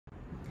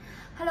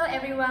Hello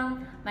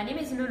everyone, my name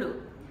is Lulu.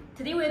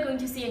 Today we are going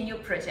to see a new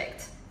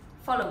project.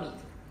 Follow me.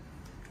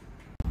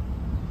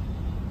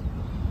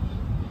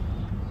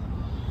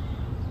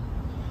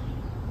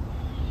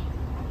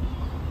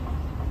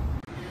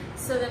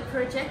 So the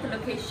project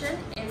location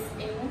is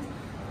in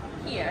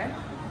here,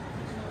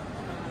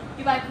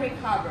 Dubai Creek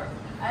Harbour.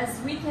 As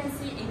we can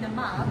see in the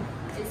map,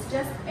 it's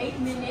just 8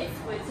 minutes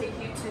will take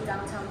you to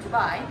downtown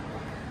Dubai.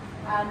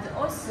 And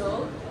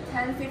also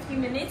 10-15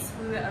 minutes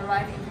we will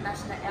arrive at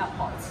International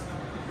Airport.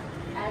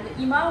 And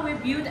Imar will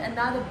build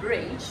another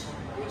bridge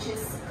which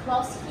is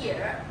close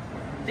here.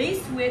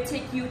 This will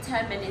take you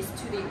 10 minutes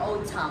to the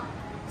old town.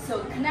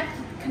 So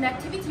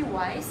connectivity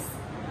wise,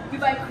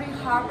 Dubai Creek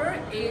Harbour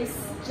is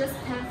just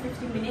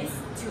 10-15 minutes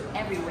to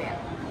everywhere.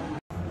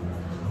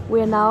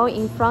 We're now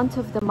in front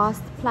of the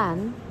master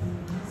plan.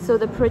 So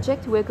the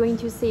project we're going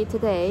to see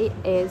today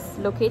is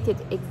located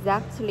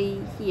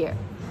exactly here.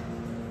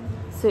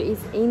 So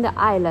it's in the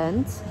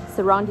island,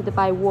 surrounded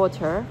by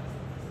water.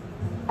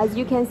 As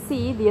you can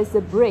see, there's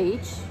a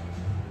bridge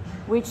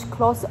which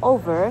cross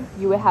over.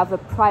 You will have a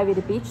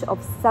private beach of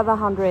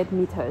 700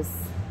 meters.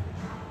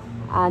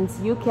 And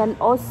you can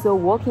also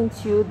walk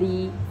into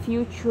the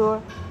future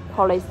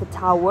tallest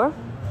tower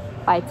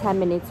by 10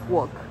 minutes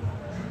walk.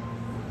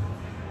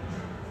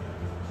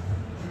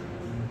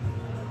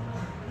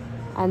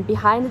 And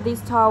behind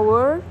this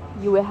tower,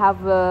 you will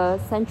have a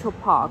central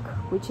park,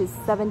 which is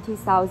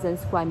 70,000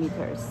 square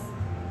meters.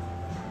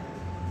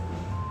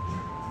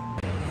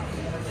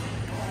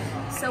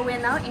 So we're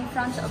now in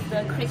front of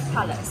the Creek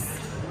Palace.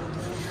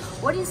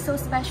 What is so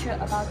special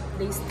about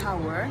this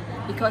tower?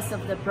 Because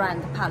of the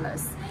brand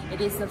Palace.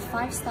 It is a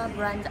 5-star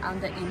brand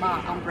under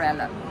Imar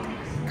umbrella.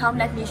 Come,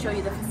 let me show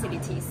you the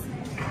facilities.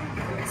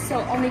 So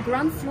on the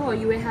ground floor,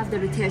 you will have the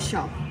retail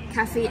shop,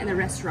 cafe and a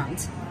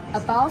restaurant.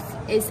 Above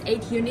is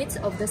 8 units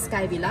of the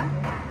Sky Villa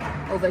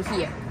over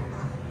here.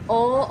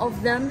 All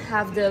of them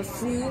have the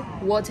full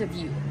water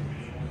view.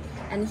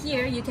 And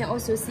here you can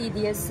also see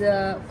there's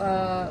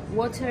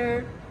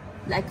water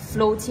like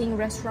floating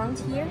restaurant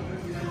here.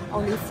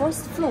 On the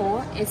first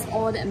floor is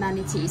all the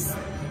amenities.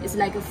 It's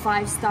like a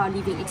 5-star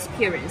living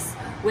experience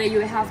where you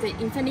have the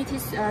infinity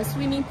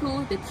swimming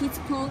pool, the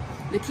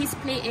kids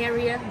play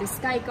area, the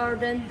sky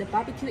garden, the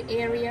barbecue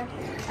area,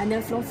 and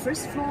then from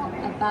first floor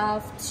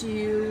above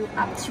to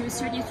up to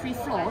 33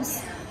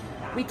 floors,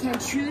 we can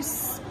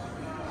choose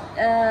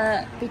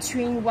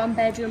between 1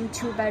 bedroom,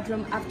 2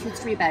 bedroom, up to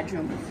 3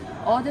 bedroom.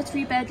 All the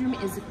 3 bedroom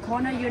is a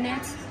corner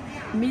unit,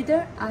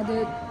 middle are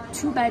the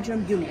 2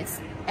 bedroom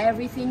units.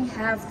 Everything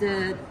have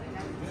the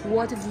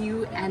water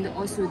view and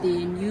also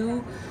the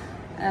new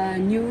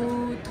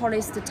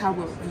tallest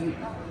tower view.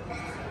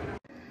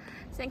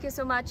 Thank you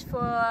so much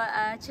for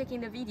checking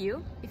the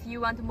video. If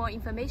you want more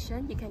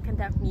information, you can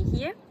contact me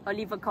here or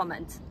leave a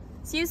comment.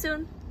 See you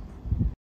soon!